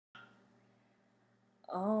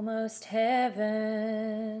Almost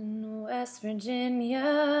heaven, West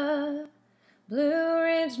Virginia, Blue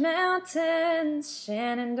Ridge Mountains,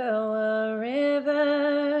 Shenandoah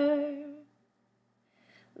River.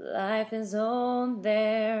 Life is old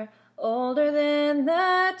there, older than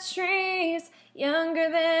the trees, younger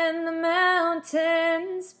than the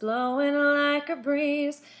mountains, blowing like a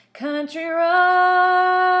breeze. Country roads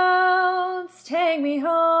take me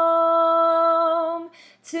home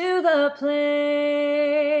to the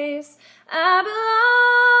place I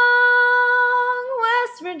belong,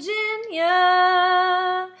 West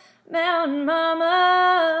Virginia, Mountain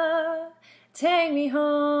Mama, take me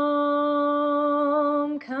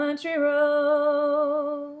home, country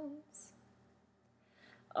roads.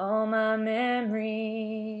 All my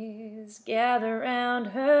memories gather round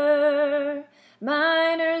her,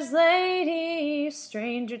 miner's lady,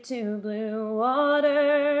 stranger to blue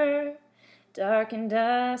water. Dark and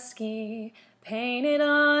dusky, painted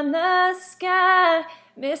on the sky,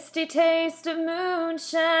 misty taste of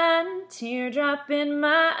moonshine, teardrop in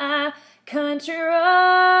my eye. Country roads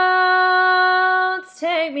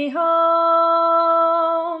take me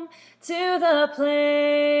home to the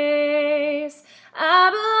place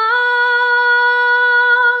I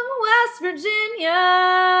belong, West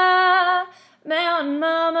Virginia, Mountain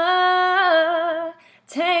Mama,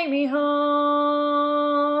 take me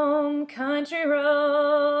home, country roads.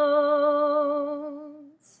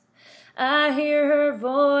 I hear her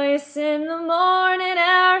voice in the morning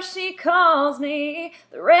hour, she calls me.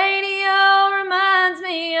 The radio reminds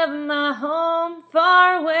me of my home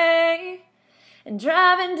far away. And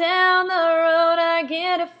driving down the road I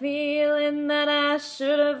get a feeling that I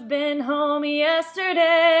should have been home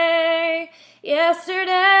yesterday.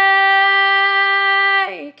 Yesterday,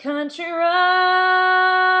 country roads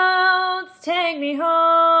take me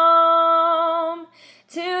home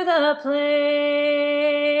to the place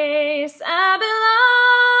I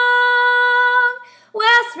belong,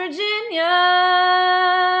 West Virginia,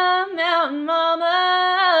 Mountain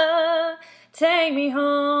Mama, take me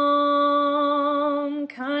home,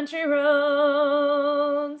 country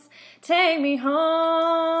roads, take me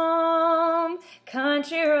home,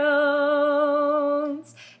 country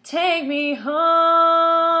roads, take me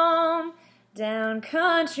home, down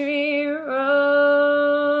country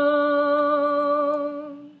roads.